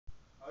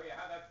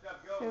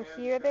So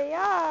here they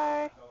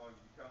are,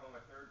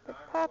 the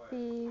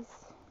puppies.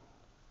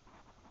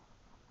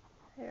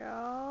 They're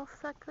all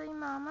suckling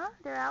mama.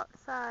 They're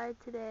outside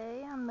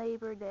today on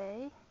Labor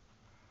Day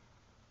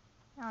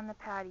on the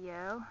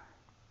patio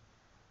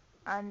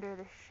under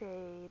the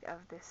shade of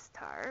this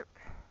tarp.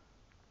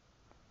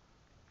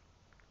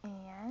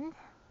 And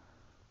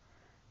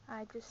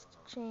I just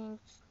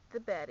changed the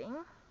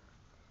bedding.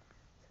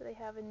 So they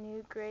have a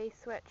new gray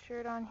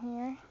sweatshirt on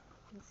here. You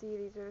can see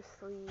these are the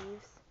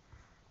sleeves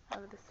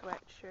of the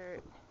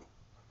sweatshirt.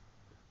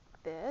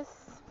 This.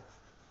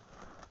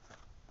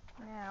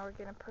 Now we're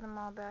going to put them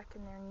all back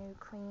in their new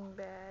clean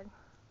bed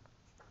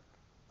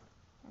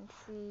and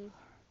see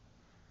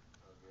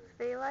if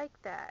they like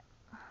that.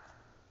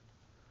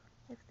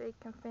 If they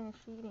can finish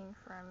eating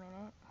for a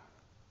minute.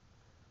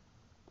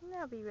 And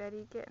they'll be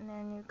ready to get in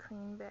their new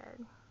clean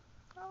bed.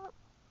 Oh,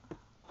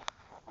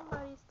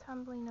 somebody's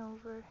tumbling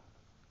over.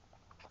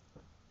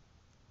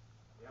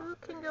 Who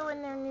can go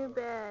in their new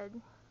bed?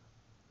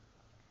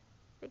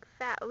 Big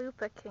fat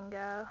Lupa can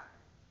go.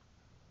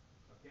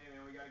 Okay,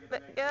 man, we gotta get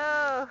Let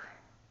go.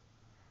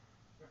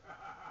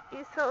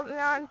 He's holding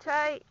on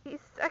tight.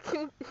 He's stuck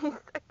in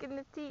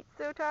the teeth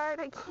so tight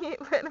I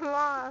can't let him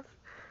off.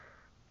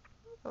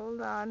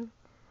 Hold on. I know, man.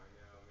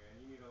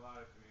 You need a lot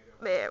of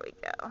tomato. There we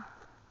go.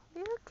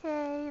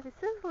 Okay,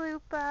 this is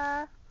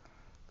Lupa.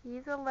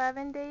 He's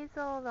 11 days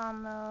old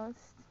almost.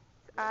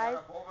 His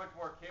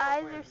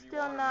eyes are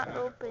still not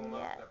open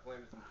yet.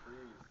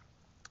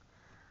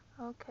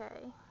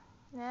 Okay,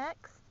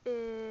 next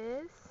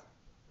is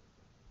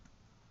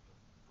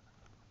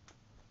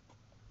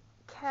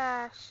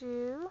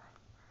Cashew.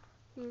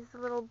 He's a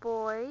little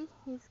boy.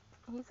 He's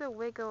a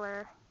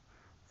wiggler.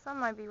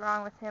 Something might be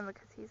wrong with him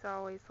because he's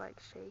always like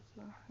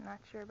shaking. I'm not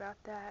sure about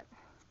that.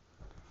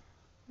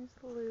 Here's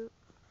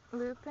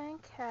Lupa and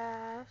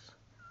Cash.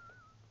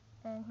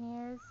 And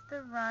here's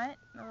the runt,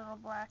 the little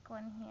black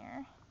one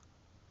here.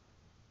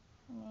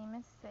 Her name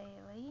is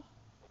Saley.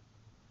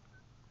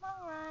 Come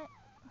on, runt.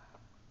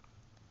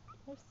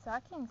 They're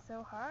sucking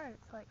so hard,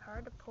 it's like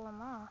hard to pull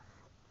them off.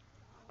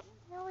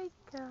 There we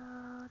go.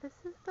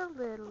 This is the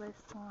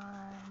littlest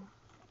one.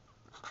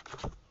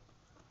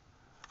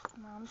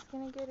 Mom's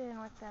gonna get in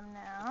with them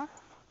now.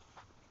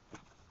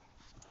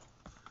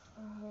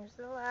 And here's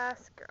the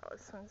last girl.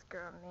 This one's a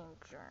girl named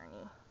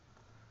Journey.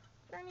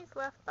 Journey's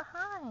left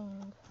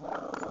behind.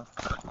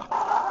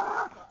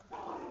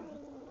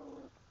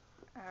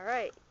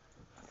 Alright,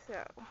 so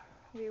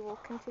we will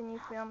continue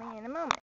filming in a moment.